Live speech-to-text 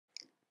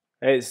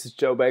Hey, this is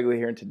Joe Begley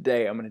here, and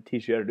today I'm going to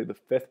teach you how to do the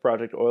fifth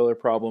project Euler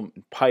problem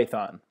in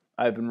Python.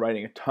 I've been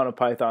writing a ton of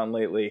Python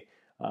lately,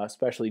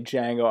 especially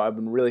Django. I've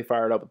been really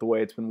fired up with the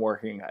way it's been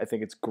working. I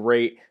think it's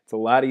great. It's a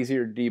lot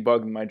easier to debug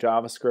than my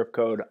JavaScript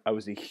code. I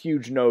was a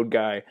huge Node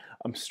guy.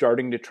 I'm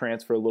starting to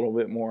transfer a little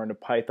bit more into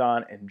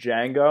Python and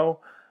Django.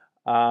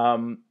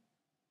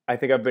 I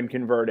think I've been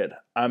converted.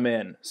 I'm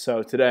in.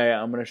 So today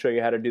I'm going to show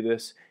you how to do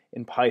this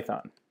in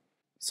Python.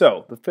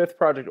 So the fifth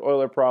project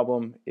Euler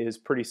problem is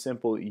pretty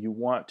simple. You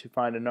want to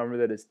find a number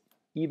that is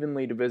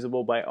evenly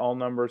divisible by all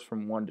numbers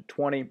from 1 to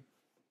 20.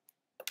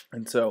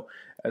 And so,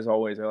 as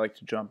always, I like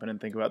to jump in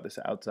and think about this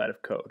outside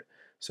of code.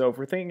 So if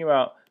we're thinking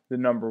about the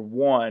number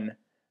 1,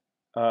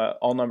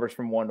 all numbers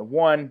from 1 to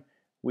 1,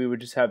 we would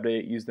just have to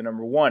use the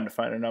number 1 to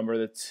find a number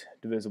that's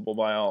divisible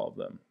by all of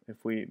them. If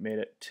we made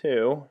it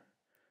 2,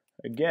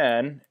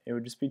 again, it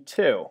would just be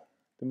 2.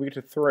 Then we get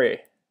to 3.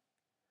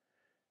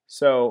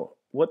 So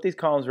what these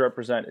columns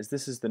represent is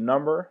this is the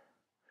number.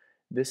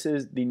 This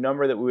is the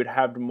number that we would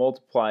have to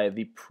multiply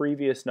the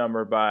previous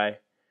number by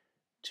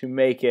to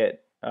make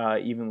it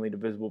evenly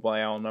divisible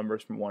by all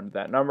numbers from 1 to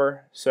that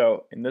number.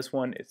 So in this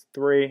one it's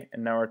 3,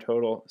 and now our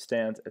total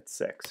stands at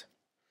 6.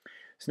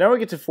 So now we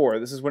get to 4.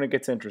 This is when it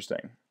gets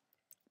interesting.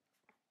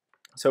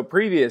 So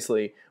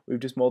previously we've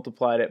just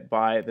multiplied it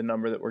by the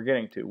number that we're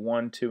getting to,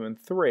 1, 2, and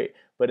 3.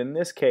 But in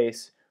this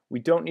case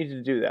we don't need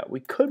to do that. We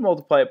could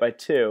multiply it by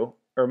 2,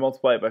 or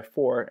multiply it by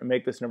 4 and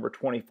make this number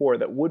 24.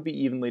 That would be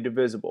evenly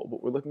divisible,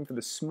 but we're looking for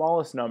the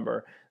smallest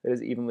number that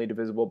is evenly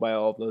divisible by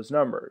all of those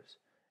numbers.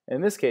 And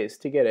in this case,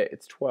 to get it,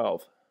 it's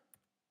 12.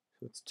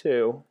 So it's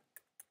 2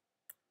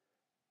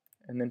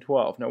 and then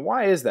 12. Now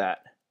why is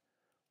that?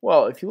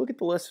 Well, if you look at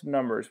the list of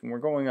numbers, when we're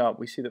going up,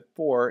 we see that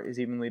 4 is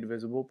evenly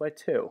divisible by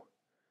 2. So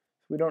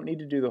we don't need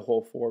to do the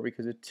whole 4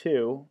 because a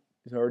 2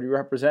 is already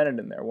represented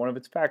in there. One of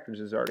its factors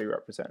is already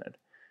represented.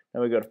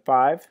 Now we go to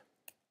 5.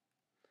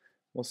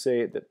 We'll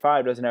see that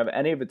 5 doesn't have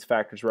any of its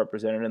factors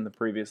represented in the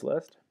previous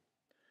list.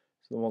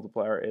 So the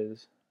multiplier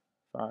is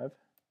 5.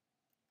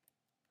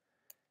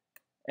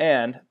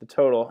 And the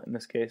total, in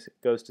this case,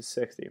 goes to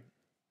 60.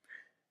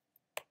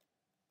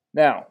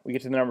 Now, we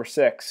get to the number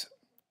 6.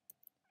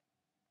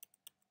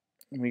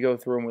 And we go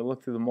through and we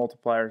look through the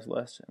multipliers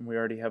list, and we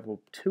already have a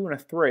 2 and a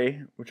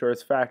 3, which are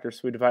its factors.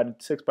 So we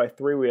divided 6 by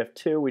 3, we have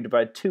 2. We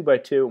divide 2 by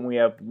 2, and we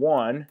have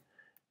 1.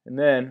 And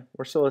then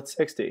we're still at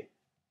 60.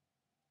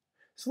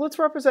 So let's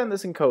represent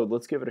this in code.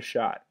 Let's give it a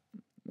shot.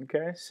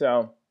 Okay,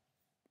 so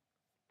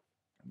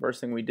first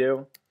thing we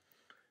do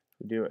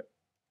it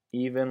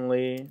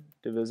evenly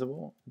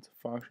divisible. It's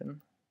a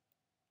function.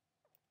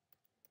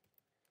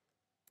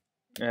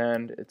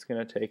 And it's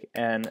going to take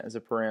n as a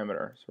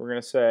parameter. So we're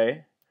going to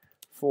say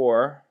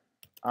for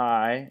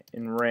I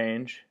in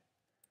range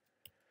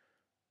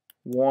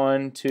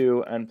 1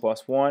 to n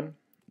plus 1.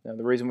 Now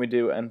the reason we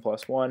do n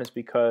plus 1 is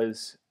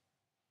because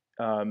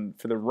for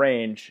the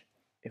range,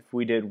 if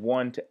we did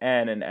 1 to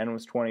n and n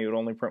was 20, it would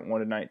only print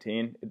 1 to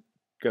 19. It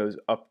goes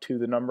up to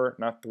the number,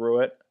 not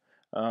through it.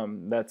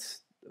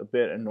 That's a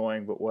bit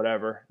annoying, but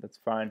whatever, that's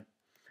fine.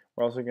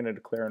 We're also going to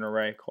declare an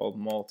array called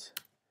mult,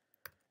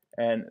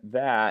 and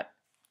that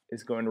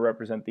is going to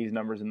represent these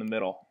numbers in the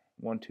middle,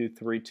 1, 2,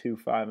 3, 2,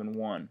 5, and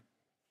 1.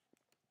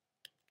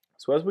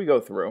 So as we go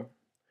through,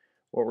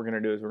 what we're going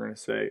to do is we're going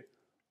to say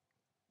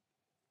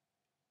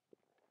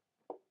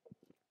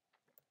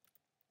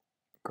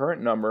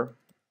current number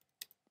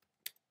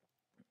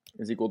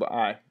is equal to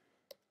I.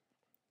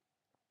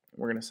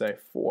 We're going to say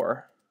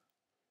for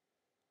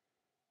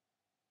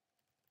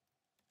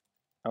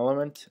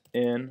element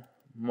in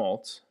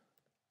mult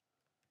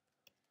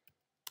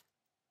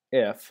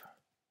if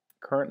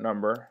current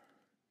number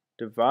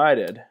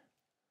divided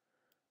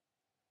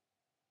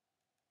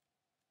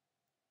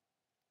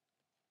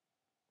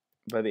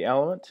by the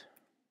element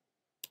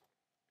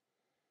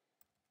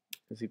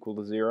is equal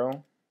to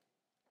 0,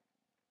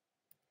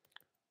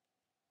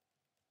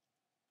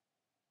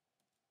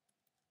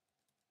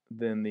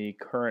 then the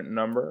current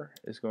number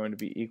is going to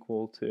be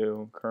equal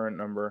to current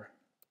number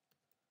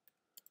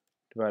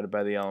divided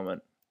by the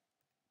element.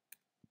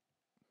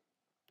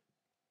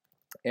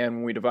 And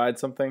when we divide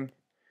something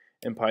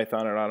in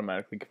Python, it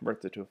automatically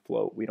converts it to a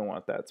float. We don't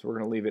want that, so we're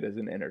going to leave it as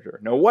an integer.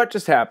 Now what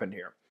just happened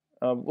here?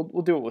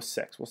 We'll do it with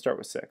 6. We'll start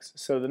with 6.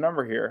 So the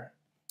number here,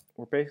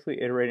 we're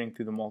basically iterating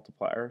through the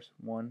multipliers.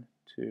 1,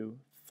 2,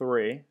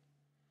 3.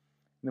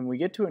 And then we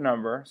get to a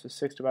number, so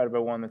 6 divided by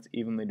 1, that's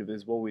evenly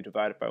divisible. We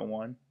divide it by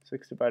 1.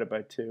 6 divided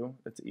by 2,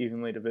 that's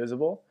evenly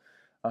divisible.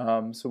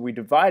 So we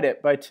divide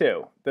it by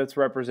 2. That's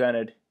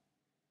represented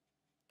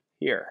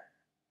here.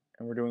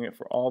 And we're doing it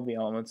for all the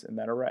elements in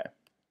that array.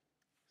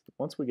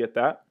 Once we get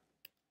that,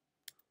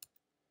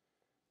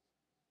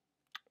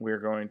 we're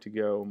going to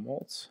go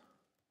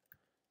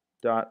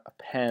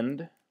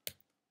mults.append.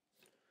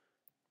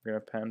 We're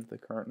going to append the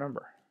current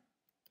number.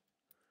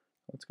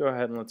 Let's go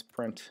ahead and let's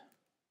print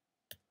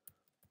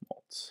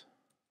mults.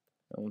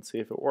 And let's see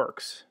if it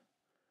works.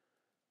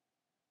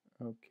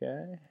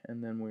 Okay,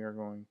 and then we are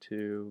going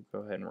to go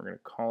ahead and we're going to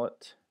call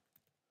it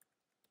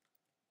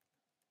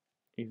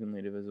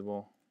evenly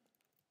divisible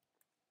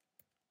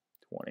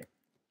 20.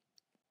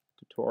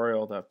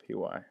 Tutorial.py.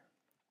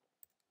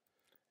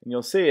 And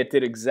you'll see it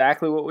did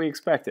exactly what we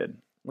expected.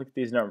 Look at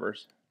these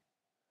numbers.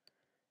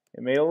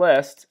 It made a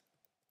list.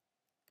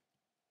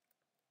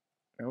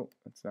 Nope,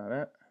 that's not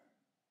it.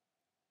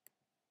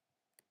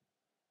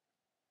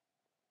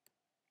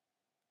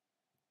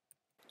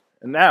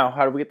 And now,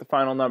 how do we get the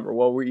final number?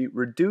 Well, we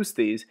reduce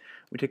these.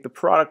 We take the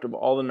product of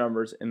all the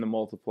numbers in the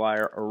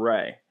multiplier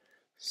array.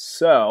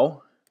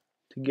 So,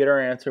 to get our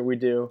answer, we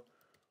do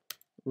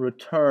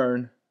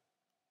return.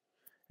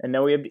 And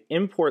now we have to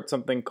import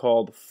something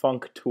called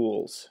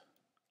functools.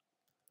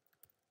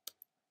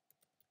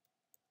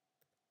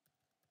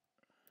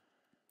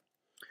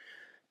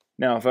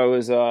 Now, if I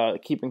was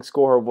keeping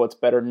score of what's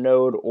better,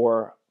 Node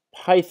or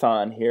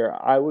Python here,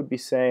 I would be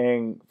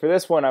saying, for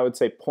this one, I would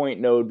say point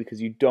Node because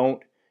you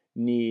don't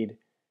need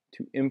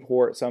to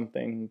import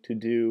something to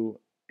do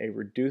a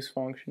reduce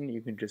function.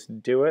 You can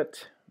just do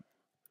it.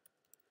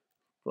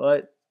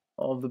 But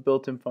all of the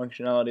built-in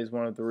functionality is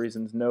one of the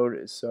reasons Node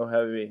is so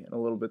heavy and a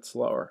little bit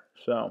slower.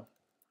 So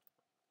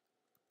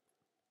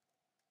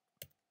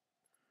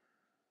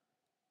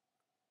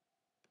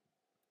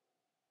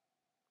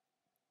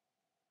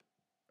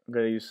I'm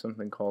going to use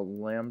something called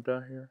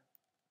lambda here.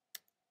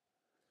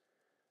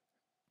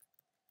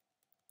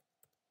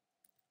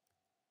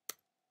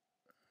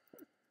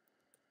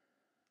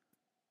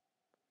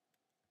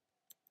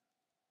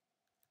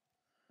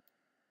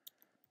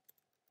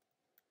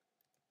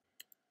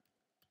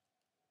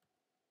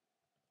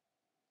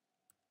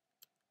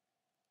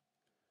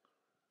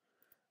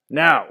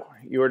 Now,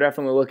 you are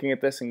definitely looking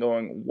at this and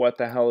going, what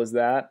the hell is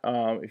that?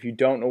 If you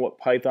don't know what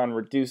Python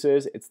reduce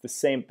is, it's the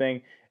same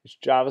thing. It's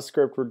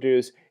JavaScript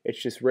reduce. It's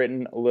just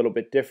written a little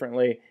bit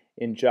differently.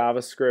 In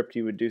JavaScript,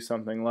 you would do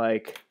something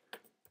like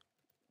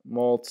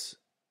mults.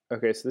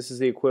 Okay, so this is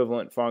the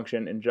equivalent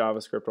function in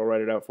JavaScript. I'll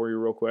write it out for you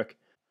real quick.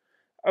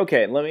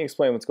 Okay, let me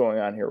explain what's going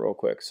on here real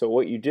quick. So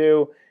what you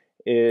do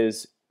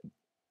is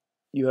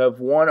you have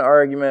one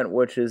argument,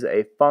 which is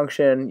a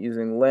function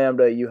using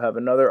lambda. You have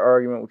another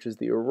argument, which is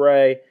the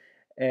array.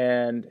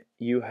 And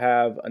you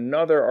have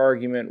another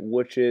argument,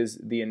 which is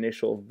the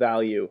initial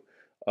value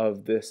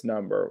of this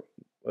number,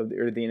 or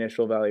the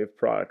initial value of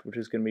product, which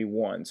is going to be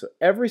 1. So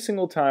every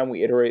single time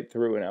we iterate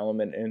through an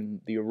element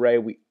in the array,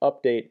 we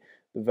update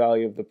the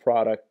value of the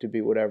product to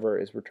be whatever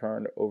is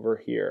returned over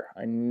here.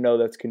 I know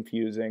that's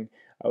confusing.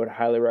 I would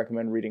highly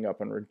recommend reading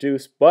up on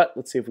reduce, but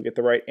let's see if we get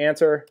the right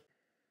answer.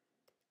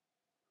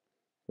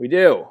 We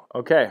do.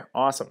 Okay,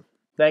 awesome.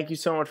 Thank you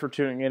so much for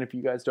tuning in. If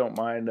you guys don't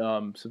mind,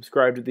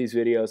 subscribe to these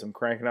videos. I'm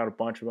cranking out a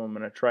bunch of them. I'm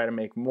going to try to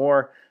make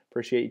more.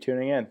 Appreciate you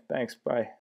tuning in. Thanks. Bye.